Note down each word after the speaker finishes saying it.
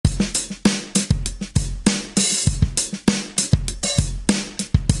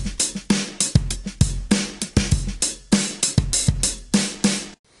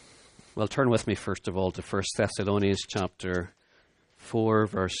Well, turn with me first of all to 1 Thessalonians chapter 4,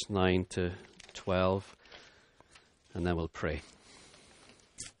 verse 9 to 12, and then we'll pray.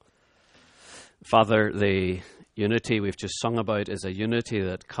 Father, the unity we've just sung about is a unity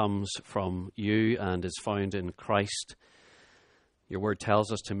that comes from you and is found in Christ. Your word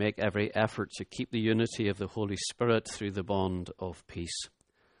tells us to make every effort to keep the unity of the Holy Spirit through the bond of peace.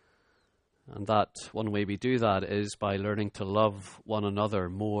 And that one way we do that is by learning to love one another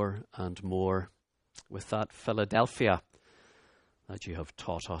more and more with that Philadelphia that you have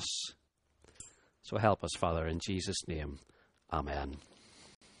taught us. So help us, Father, in Jesus' name. Amen.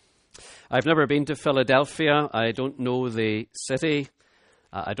 I've never been to Philadelphia. I don't know the city.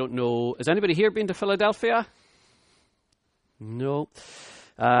 I don't know. Has anybody here been to Philadelphia? No.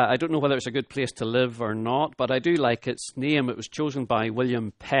 I don't know whether it's a good place to live or not, but I do like its name. It was chosen by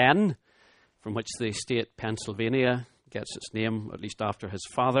William Penn, from which the state Pennsylvania gets its name, at least after his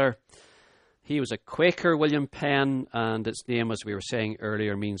father. He was a Quaker, William Penn, and its name, as we were saying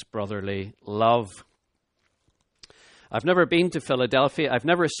earlier, means brotherly love. I've never been to Philadelphia. I've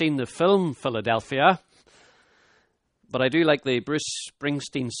never seen the film Philadelphia, but I do like the Bruce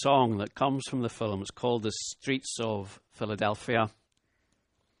Springsteen song that comes from the film. It's called The Streets of Philadelphia.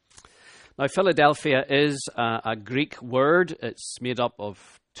 Now, Philadelphia is a Greek word. It's made up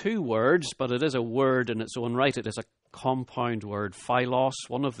of two words, but it is a word in its own right. It is a compound word, philos,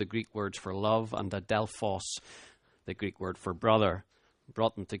 one of the Greek words for love, and adelphos, the Greek word for brother,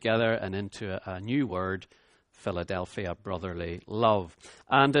 brought them together and into a new word, Philadelphia, brotherly love.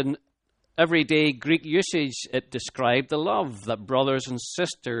 And in everyday Greek usage, it described the love that brothers and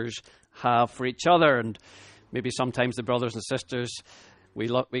sisters have for each other. And maybe sometimes the brothers and sisters, we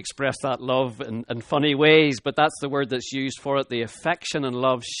express that love in funny ways, but that's the word that's used for it, the affection and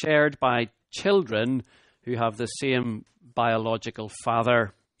love shared by children who have the same biological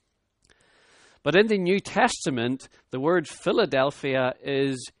father. But in the New Testament, the word Philadelphia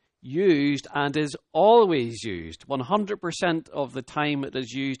is used and is always used. 100% of the time it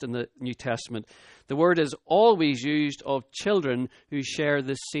is used in the New Testament. The word is always used of children who share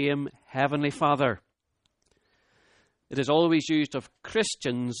the same Heavenly Father. It is always used of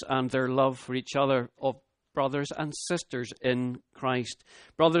Christians and their love for each other, of brothers and sisters in Christ.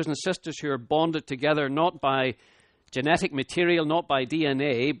 Brothers and sisters who are bonded together not by genetic material, not by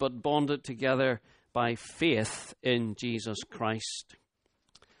DNA, but bonded together by faith in Jesus Christ.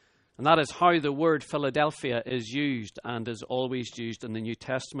 And that is how the word Philadelphia is used and is always used in the New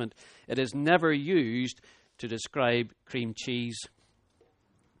Testament. It is never used to describe cream cheese.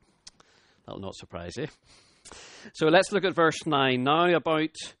 That'll not surprise you. So let's look at verse 9. Now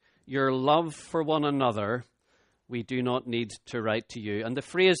about your love for one another, we do not need to write to you. And the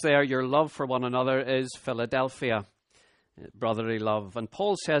phrase there, your love for one another, is Philadelphia, brotherly love. And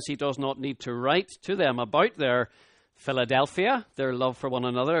Paul says he does not need to write to them about their Philadelphia, their love for one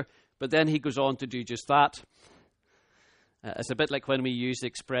another, but then he goes on to do just that. It's a bit like when we use the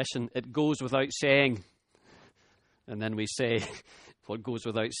expression, it goes without saying. And then we say, what goes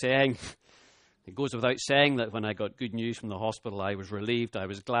without saying? It goes without saying that when I got good news from the hospital, I was relieved, I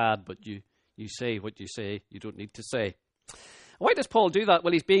was glad, but you say what you say, you don't need to say. Why does Paul do that?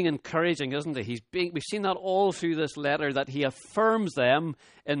 Well, he's being encouraging, isn't he? We've seen that all through this letter, that he affirms them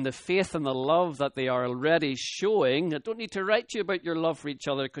in the faith and the love that they are already showing. I don't need to write to you about your love for each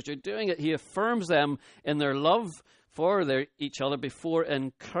other because you're doing it. He affirms them in their love for each other before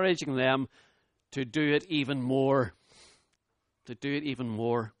encouraging them to do it even more. To do it even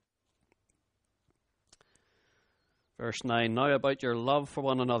more. Verse 9, now about your love for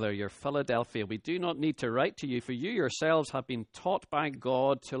one another, your Philadelphia, we do not need to write to you, for you yourselves have been taught by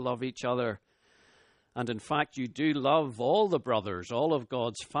God to love each other. And in fact, you do love all the brothers, all of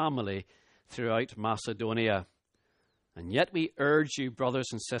God's family throughout Macedonia. And yet we urge you, brothers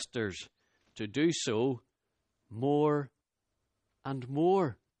and sisters, to do so more and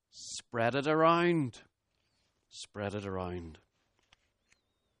more. Spread it around. Spread it around.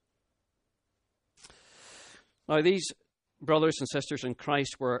 Now, these brothers and sisters in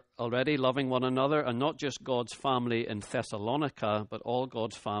Christ were already loving one another, and not just God's family in Thessalonica, but all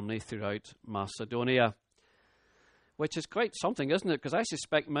God's family throughout Macedonia, which is quite something, isn't it? Because I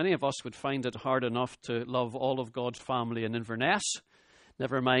suspect many of us would find it hard enough to love all of God's family in Inverness,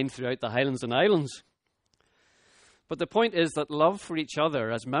 never mind throughout the Highlands and Islands. But the point is that love for each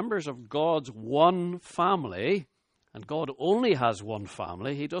other as members of God's one family, and God only has one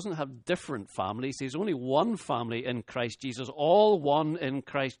family. He doesn't have different families. He's only one family in Christ Jesus, all one in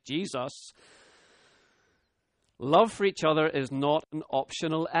Christ Jesus. Love for each other is not an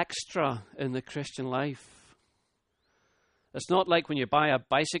optional extra in the Christian life. It's not like when you buy a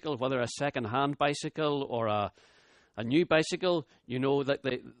bicycle, whether a second-hand bicycle or a new bicycle, you know that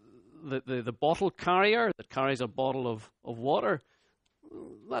the bottle carrier that carries a bottle of water,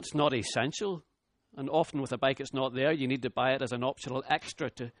 that's not essential. And often with a bike it's not there. You need to buy it as an optional extra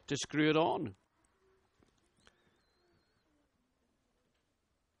to screw it on.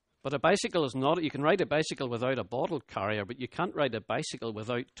 But a bicycle is not, you can ride a bicycle without a bottle carrier, but you can't ride a bicycle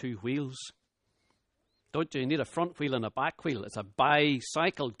without two wheels. Don't you? You need a front wheel and a back wheel. It's a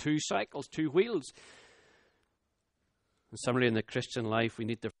bicycle, two cycles, two wheels. And similarly in the Christian life, we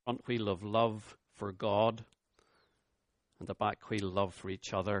need the front wheel of love for God and the back wheel love for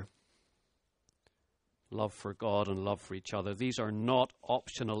each other. Love for God and love for each other. These are not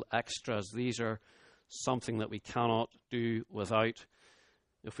optional extras. These are something that we cannot do without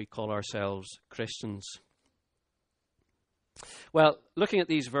if we call ourselves Christians. Well, looking at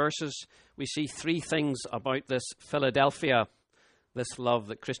these verses, we see three things about this Philadelphia, this love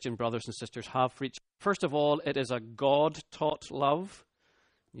that Christian brothers and sisters have for each other. First of all, it is a God-taught love.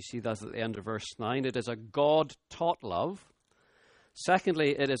 You see that at the end of verse 9. It is a God-taught love.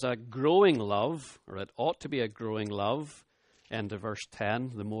 Secondly, it is a growing love, or it ought to be a growing love. End of verse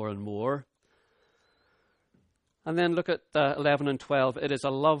 10, the more and more. And then look at 11 and 12. It is a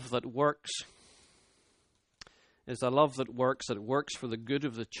love that works. It is a love that works. It works for the good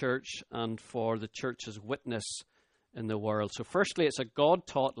of the church and for the church's witness in the world. So firstly, it's a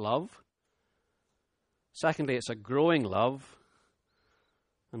God-taught love. Secondly, it's a growing love.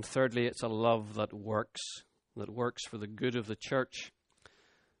 And thirdly, it's a love that works for the good of the church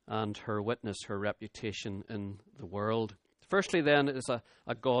and her witness, her reputation in the world. Firstly, then, it is a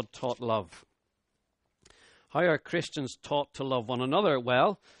God-taught love. How are Christians taught to love one another?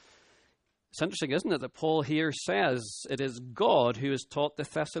 Well, it's interesting, isn't it, that Paul here says it is God who has taught the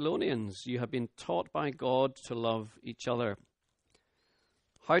Thessalonians. You have been taught by God to love each other.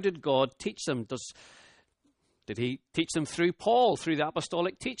 How did God teach them? Did he teach them through Paul, through the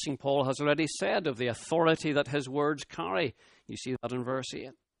apostolic teaching? Paul has already said of the authority that his words carry. You see that in verse 8.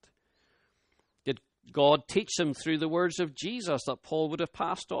 Did God teach them through the words of Jesus that Paul would have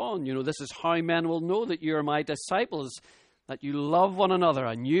passed on? You know, this is how men will know that you are my disciples, that you love one another.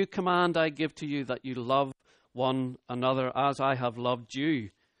 A new command I give to you, that you love one another as I have loved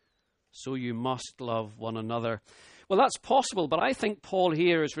you. So you must love one another. Well, that's possible, but I think Paul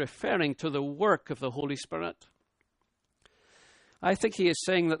here is referring to the work of the Holy Spirit. I think he is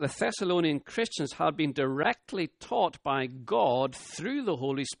saying that the Thessalonian Christians had been directly taught by God through the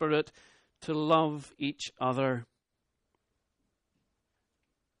Holy Spirit to love each other.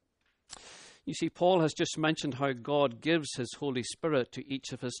 You see, Paul has just mentioned how God gives his Holy Spirit to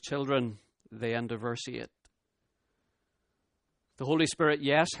each of his children, the end of verse 8. The Holy Spirit,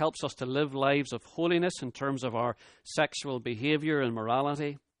 yes, helps us to live lives of holiness in terms of our sexual behavior and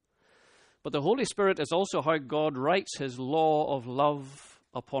morality. But the Holy Spirit is also how God writes his law of love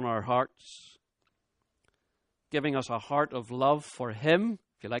upon our hearts, giving us a heart of love for him,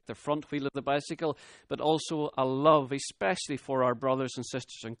 if you like, the front wheel of the bicycle, but also a love especially for our brothers and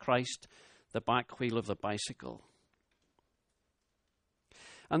sisters in Christ, the back wheel of the bicycle.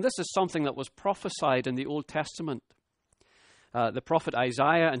 And this is something that was prophesied in the Old Testament. The prophet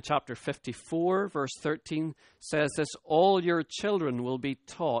Isaiah in chapter 54, verse 13, says this: all your children will be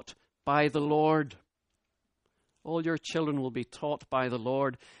taught by the Lord. All your children will be taught by the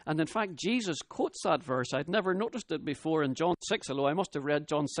Lord. And in fact, Jesus quotes that verse. I'd never noticed it before in John 6, although I must have read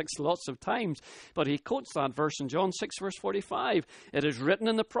John 6 lots of times. But he quotes that verse in John 6, verse 45. It is written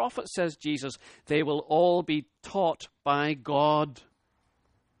in the prophet, says Jesus, they will all be taught by God.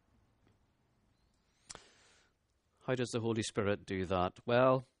 How does the Holy Spirit do that?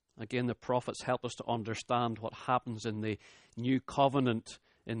 Well, again, the prophets help us to understand what happens in the new covenant,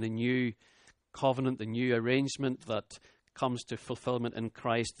 the new arrangement that comes to fulfillment in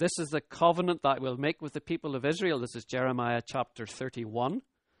Christ. This is the covenant that I will make with the people of Israel. This is Jeremiah chapter 31,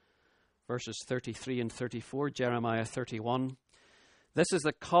 verses 33 and 34, Jeremiah 31. This is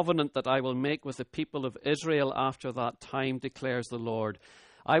the covenant that I will make with the people of Israel after that time, declares the Lord.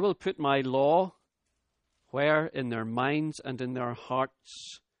 I will put my law where? In their minds and in their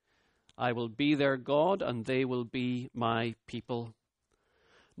hearts. I will be their God, and they will be my people.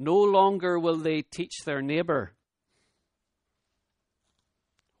 No longer will they teach their neighbor.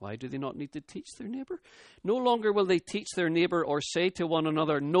 Why do they not need to teach their neighbor? No longer will they teach their neighbor or say to one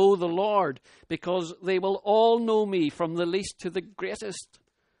another, know the Lord, because they will all know me from the least to the greatest,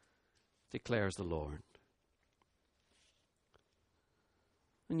 declares the Lord.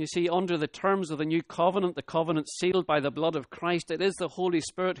 And you see, under the terms of the new covenant, the covenant sealed by the blood of Christ, it is the Holy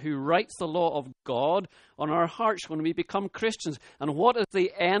Spirit who writes the law of God on our hearts when we become Christians. And what is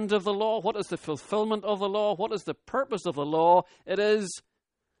the end of the law? What is the fulfillment of the law? What is the purpose of the law? It is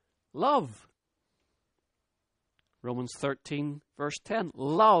love. Romans 13, verse 10.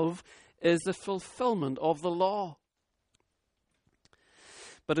 Love is the fulfillment of the law.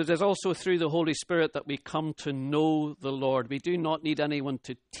 But it is also through the Holy Spirit that we come to know the Lord. We do not need anyone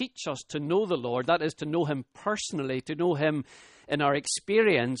to teach us to know the Lord. That is, to know him personally, to know him in our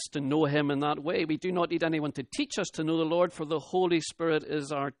experience, to know him in that way. We do not need anyone to teach us to know the Lord, for the Holy Spirit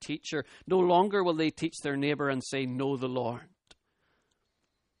is our teacher. No longer will they teach their neighbor and say, know the Lord,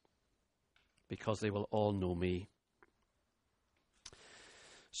 because they will all know me.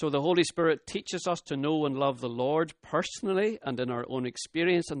 So the Holy Spirit teaches us to know and love the Lord personally and in our own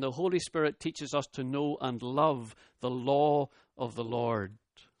experience, and the Holy Spirit teaches us to know and love the law of the Lord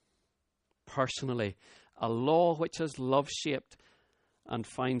personally, a law which is love-shaped and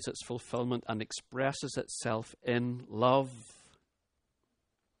finds its fulfillment and expresses itself in love.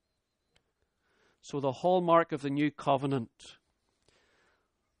 So the hallmark of the new covenant,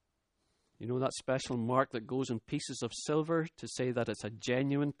 you know, that special mark that goes in pieces of silver to say that it's a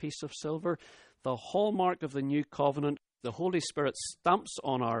genuine piece of silver? The hallmark of the new covenant, the Holy Spirit stamps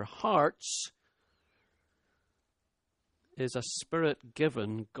on our hearts, is a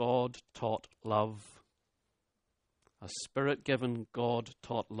Spirit-given, God-taught love. A Spirit-given,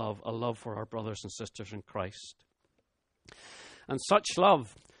 God-taught love, a love for our brothers and sisters in Christ. And such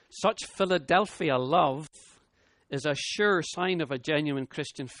love, such Philadelphia love, is a sure sign of a genuine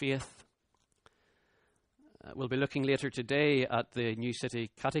Christian faith. We'll be looking later today at the New City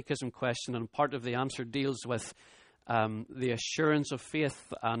Catechism question, and part of the answer deals with the assurance of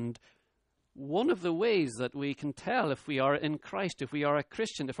faith. And one of the ways that we can tell if we are in Christ, if we are a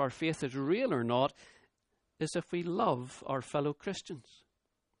Christian, if our faith is real or not, is if we love our fellow Christians.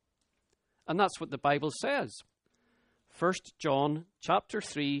 And that's what the Bible says. 1 John chapter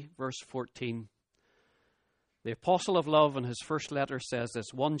 3, verse 14. The apostle of love in his first letter says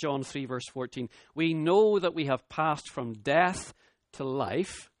this, 1 John 3, verse 14. We know that we have passed from death to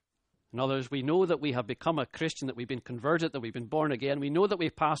life. In other words, we know that we have become a Christian, that we've been converted, that we've been born again. We know that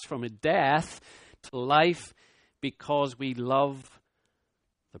we've passed from a death to life because we love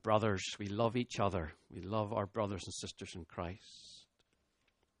the brothers. We love each other. We love our brothers and sisters in Christ.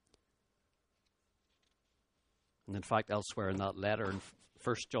 And in fact, elsewhere in that letter, in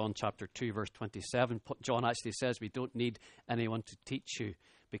 1 John chapter 2, verse 27, John actually says we don't need anyone to teach you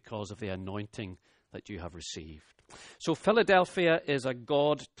because of the anointing that you have received. So Philadelphia is a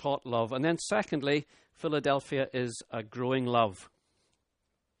God-taught love. And then secondly, Philadelphia is a growing love.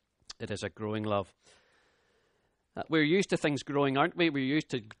 It is a growing love. We're used to things growing, aren't we? We're used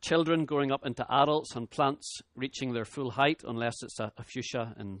to children growing up into adults and plants reaching their full height, unless it's a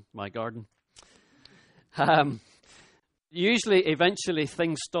fuchsia in my garden. Usually, eventually,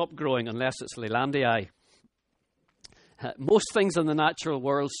 things stop growing unless it's Lelandii. Most things in the natural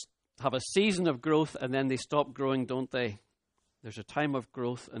world have a season of growth and then they stop growing, don't they? There's a time of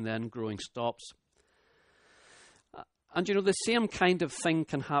growth and then growing stops. And you know, the same kind of thing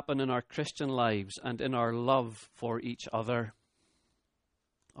can happen in our Christian lives and in our love for each other,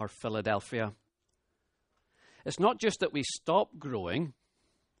 our Philadelphia. It's not just that we stop growing.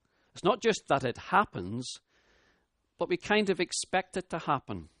 It's not just that it happens, but we kind of expect it to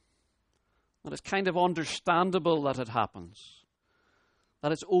happen. That it's kind of understandable that it happens.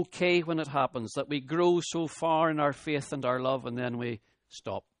 That it's okay when it happens. That we grow so far in our faith and our love and then we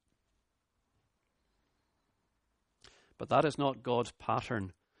stop. But that is not God's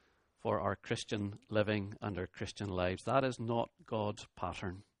pattern for our Christian living and our Christian lives. That is not God's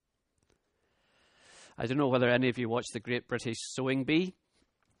pattern. I don't know whether any of you watch the Great British Sewing Bee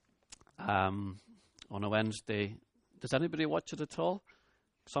on a Wednesday. Does anybody watch it at all?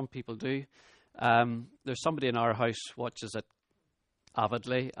 Some people do. There's somebody in our house watches it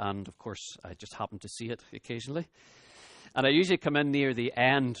avidly, and of course I just happen to see it occasionally. And I usually come in near the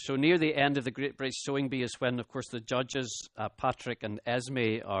end. So near the end of the Great British Sewing Bee is when, of course, the judges, Patrick and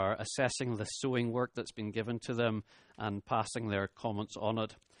Esme, are assessing the sewing work that's been given to them and passing their comments on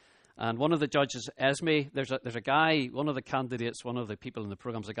it. And one of the judges, Esme, there's a guy, one of the candidates, one of the people in the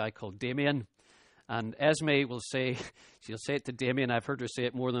programme is a guy called Damien. And Esme will say, she'll say it to Damien, I've heard her say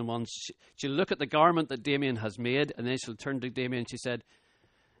it more than once, she'll look at the garment that Damien has made, and then she'll turn to Damien and she said,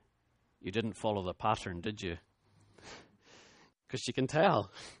 "You didn't follow the pattern, did you?" Because she can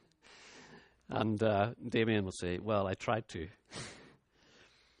tell. And Damien will say, "Well, I tried to."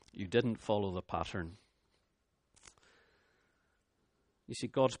 You didn't follow the pattern. You see,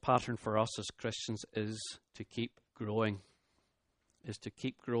 God's pattern for us as Christians is to keep growing,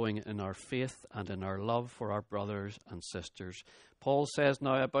 in our faith and in our love for our brothers and sisters. Paul says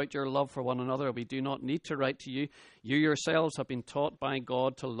now about your love for one another, we do not need to write to you. You yourselves have been taught by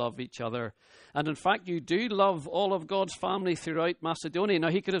God to love each other. And in fact, you do love all of God's family throughout Macedonia. Now,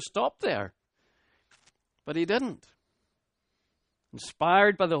 he could have stopped there, but he didn't.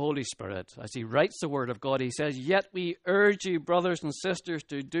 Inspired by the Holy Spirit, as he writes the word of God, he says, yet we urge you, brothers and sisters,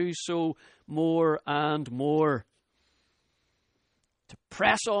 to do so more and more. To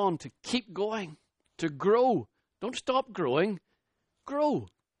press on, to keep going, to grow. Don't stop growing. Grow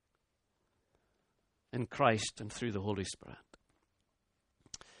in Christ and through the Holy Spirit.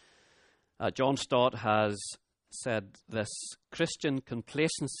 John Stott has said this: Christian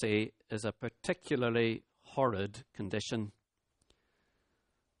complacency is a particularly horrid condition.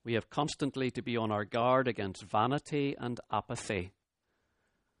 We have constantly to be on our guard against vanity and apathy.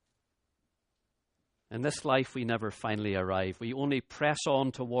 In this life, we never finally arrive. We only press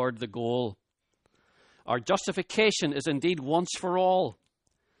on toward the goal. Our justification is indeed once for all,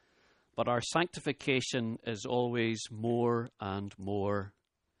 but our sanctification is always more and more.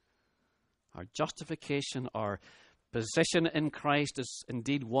 Our justification, our position in Christ is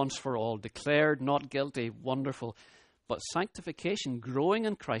indeed once for all, declared not guilty, wonderful. But sanctification, growing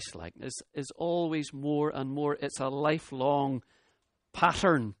in Christ-likeness, is always more and more. It's a lifelong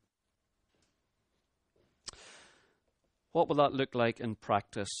pattern. What will that look like in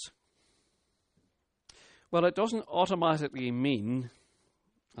practice? Well, it doesn't automatically mean,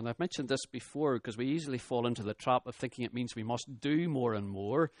 and I've mentioned this before because we easily fall into the trap of thinking it means we must do more and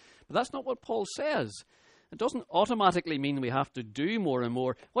more, but that's not what Paul says. It doesn't automatically mean we have to do more and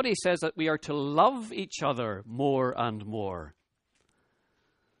more. What he says is that we are to love each other more and more.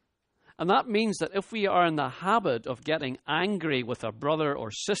 And that means that if we are in the habit of getting angry with a brother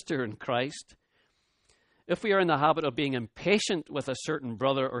or sister in Christ, if we are in the habit of being impatient with a certain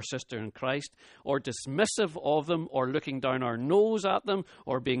brother or sister in Christ, or dismissive of them, or looking down our nose at them,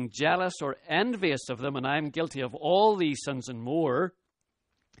 or being jealous or envious of them, and I am guilty of all these sins and more,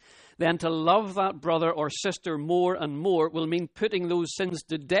 then to love that brother or sister more and more will mean putting those sins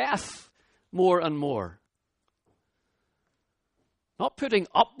to death more and more. Not putting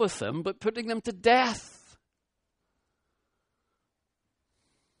up with them, but putting them to death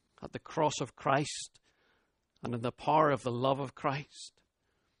at the cross of Christ and in the power of the love of Christ.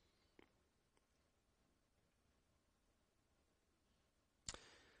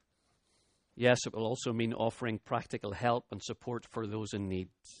 Yes, it will also mean offering practical help and support for those in need.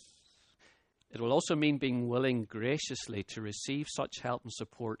 It will also mean being willing graciously to receive such help and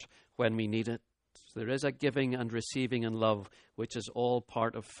support when we need it. There is a giving and receiving in love, which is all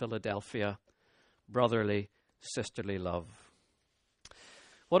part of Philadelphia, brotherly, sisterly love.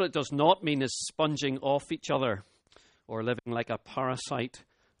 What it does not mean is sponging off each other or living like a parasite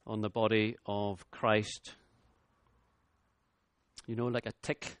on the body of Christ. You know, like a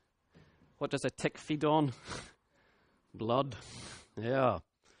tick. What does a tick feed on? Blood. Yeah.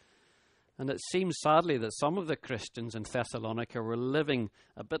 And it seems sadly that some of the Christians in Thessalonica were living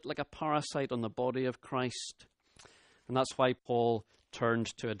a bit like a parasite on the body of Christ. And that's why Paul turned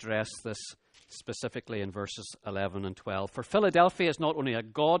to address this specifically in verses 11 and 12. For Philadelphia is not only a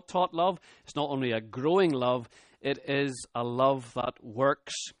God-taught love, it's not only a growing love, it is a love that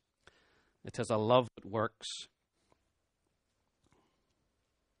works. It is a love that works.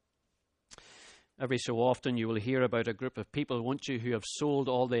 Every so often you will hear about a group of people, won't you, who have sold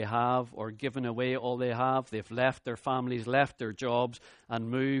all they have or given away all they have. They've left their families, left their jobs, and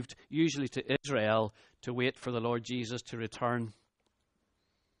moved, usually to Israel, to wait for the Lord Jesus to return.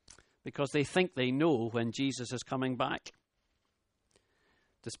 Because they think they know when Jesus is coming back.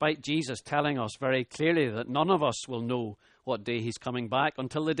 Despite Jesus telling us very clearly that none of us will know what day he's coming back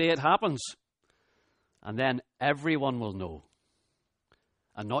until the day it happens. And then everyone will know.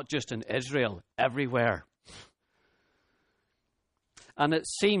 And not just in Israel, everywhere. And it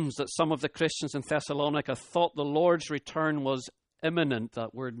seems that some of the Christians in Thessalonica thought the Lord's return was imminent.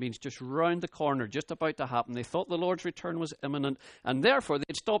 That word means just round the corner, just about to happen. They thought the Lord's return was imminent, and therefore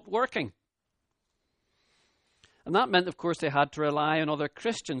they'd stopped working. And that meant, of course, they had to rely on other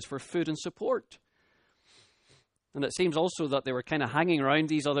Christians for food and support. And it seems also that they were kind of hanging around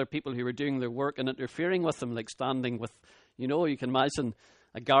these other people who were doing their work and interfering with them, like standing with, you can imagine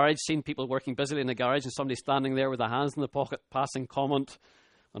a garage, seeing people working busily in a garage and somebody standing there with their hands in the pocket, passing comment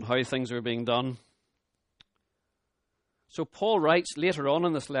on how things were being done. So Paul writes later on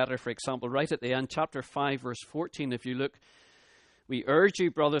in this letter, for example, right at the end, chapter 5, verse 14, if you look, we urge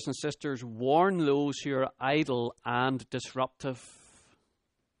you, brothers and sisters, warn those who are idle and disruptive.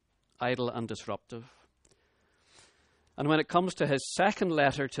 idle and disruptive. And when it comes to his second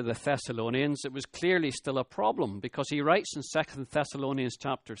letter to the Thessalonians, it was clearly still a problem, because he writes in 2 Thessalonians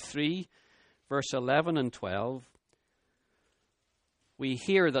chapter 3, verse 11 and 12, "We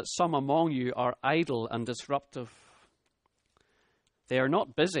hear that some among you are idle and disruptive. They are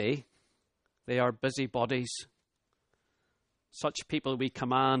not busy, they are busybodies. Such people we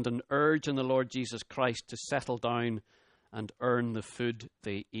command and urge in the Lord Jesus Christ to settle down and earn the food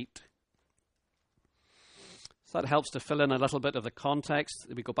they eat." So that helps to fill in a little bit of the context.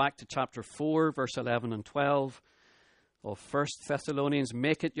 We go back to chapter 4, verse 11 and 12 of 1 Thessalonians.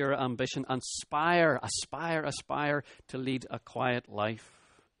 "Make it your ambition and aspire to lead a quiet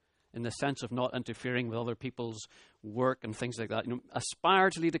life," in the sense of not interfering with other people's work and things like that. Aspire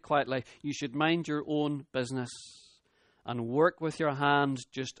to lead a quiet life. You should mind your own business and work with your hands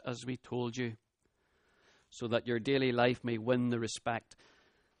just as we told you, so that your daily life may win the respect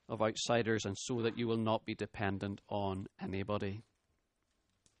of outsiders and so that you will not be dependent on anybody.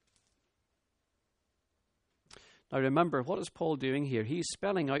 Now remember, what is Paul doing here? He's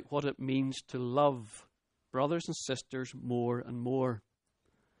spelling out what it means to love brothers and sisters more and more.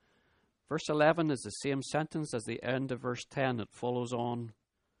 Verse 11 is the same sentence as the end of verse 10. It follows on.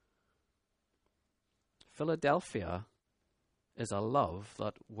 Philadelphia is a love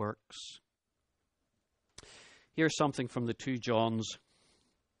that works. Here's something from the two Johns.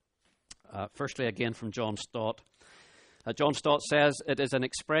 Firstly, again from John Stott. John Stott says, "It is an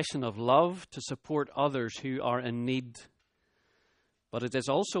expression of love to support others who are in need. But it is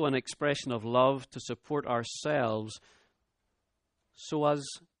also an expression of love to support ourselves so as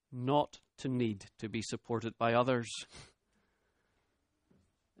not to need to be supported by others."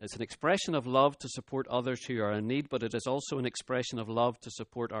 It's an expression of love to support others who are in need, but it is also an expression of love to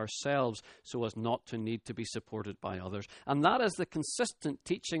support ourselves so as not to need to be supported by others. And that is the consistent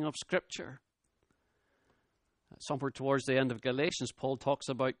teaching of Scripture. Somewhere towards the end of Galatians, Paul talks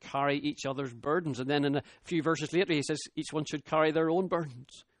about carry each other's burdens. And then in a few verses later, he says each one should carry their own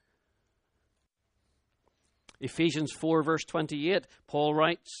burdens. Ephesians 4, verse 28, Paul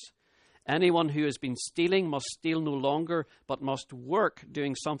writes, "Anyone who has been stealing must steal no longer, but must work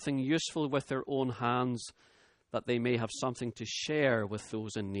doing something useful with their own hands, that they may have something to share with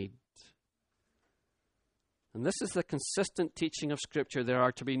those in need." And this is the consistent teaching of Scripture. There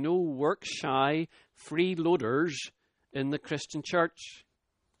are to be no work-shy freeloaders in the Christian church.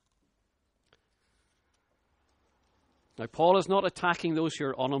 Now, Paul is not attacking those who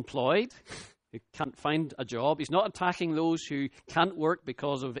are unemployed, who can't find a job. He's not attacking those who can't work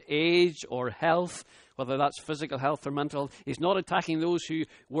because of age or health, whether that's physical health or mental health. He's not attacking those who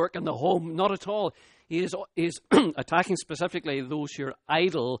work in the home, not at all. He is attacking specifically those who are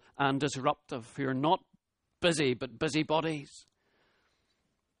idle and disruptive, who are not busy but busybodies.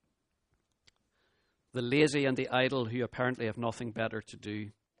 The lazy and the idle who apparently have nothing better to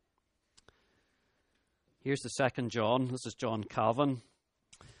do. Here's the second John. This is John Calvin.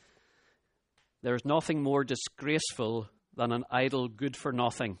 "There is nothing more disgraceful than an idle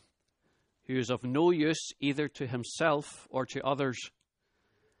good-for-nothing, who is of no use either to himself or to others,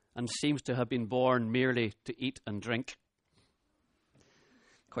 and seems to have been born merely to eat and drink."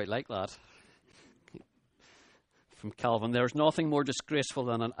 Quite like that. From Calvin, "There is nothing more disgraceful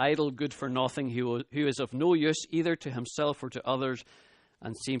than an idle good-for-nothing who is of no use either to himself or to others,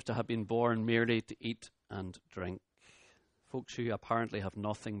 and seems to have been born merely to eat and drink." Folks who apparently have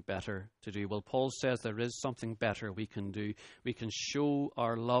nothing better to do. Well, Paul says there is something better we can do. We can show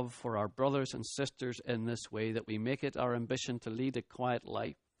our love for our brothers and sisters in this way, that we make it our ambition to lead a quiet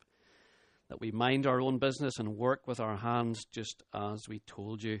life, that we mind our own business and work with our hands just as we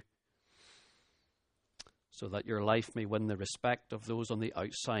told you, so that your life may win the respect of those on the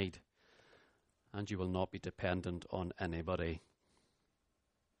outside and you will not be dependent on anybody.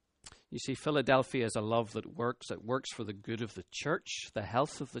 You see, Philadelphia is a love that works. It works for the good of the church, the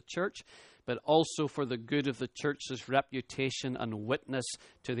health of the church, but also for the good of the church's reputation and witness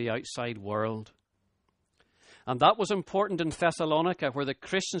to the outside world. And that was important in Thessalonica, where the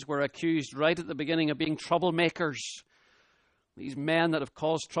Christians were accused right at the beginning of being troublemakers. These men that have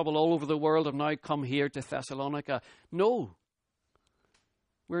caused trouble all over the world have now come here to Thessalonica. No,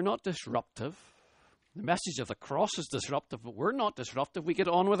 we're not disruptive. The message of the cross is disruptive, but we're not disruptive. We get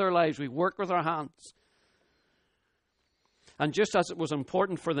on with our lives. We work with our hands. And just as it was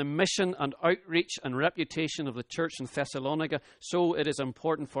important for the mission and outreach and reputation of the church in Thessalonica, so it is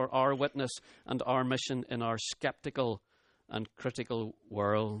important for our witness and our mission in our skeptical and critical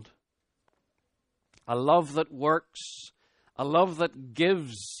world. A love that works, a love that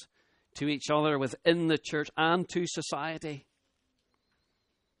gives to each other within the church and to society.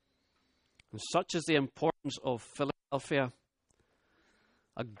 And such is the importance of Philadelphia.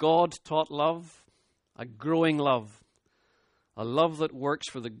 A God-taught love, a growing love, a love that works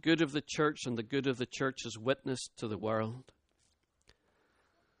for the good of the church and the good of the church's witness to the world.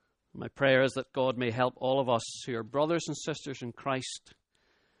 My prayer is that God may help all of us who are brothers and sisters in Christ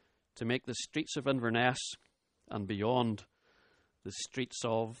to make the streets of Inverness and beyond the streets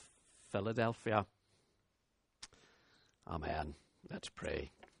of Philadelphia. Amen. Let's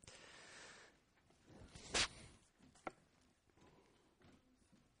pray.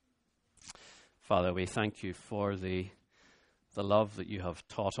 Father, we thank you for the love that you have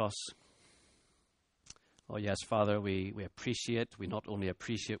taught us. Oh yes, Father, we appreciate, we not only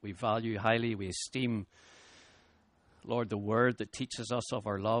appreciate, we value highly, we esteem, Lord, the word that teaches us of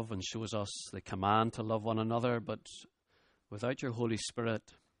our love and shows us the command to love one another, but without your Holy Spirit,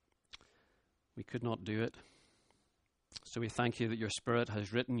 we could not do it. So we thank you that your Spirit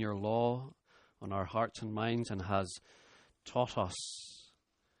has written your law on our hearts and minds and has taught us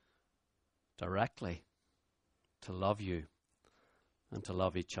directly to love you and to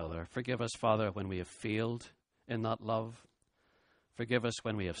love each other. Forgive us, Father, when we have failed in that love. Forgive us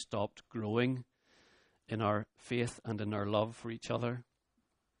when we have stopped growing in our faith and in our love for each other.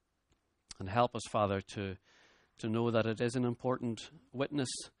 And help us, Father, to know that it is an important witness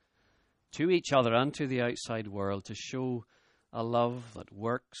to each other and to the outside world to show a love that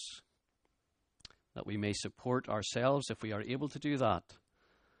works, that we may support ourselves if we are able to do that,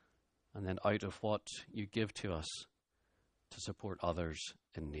 and then out of what you give to us to support others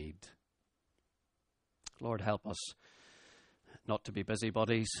in need. Lord, help us not to be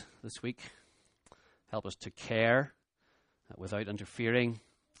busybodies this week. Help us to care without interfering,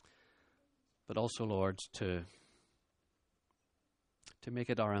 but also, Lord, to make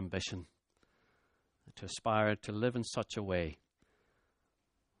it our ambition to aspire to live in such a way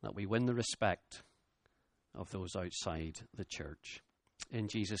that we win the respect of those outside the church. In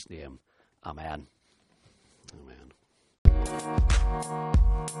Jesus' name, amen. Amen.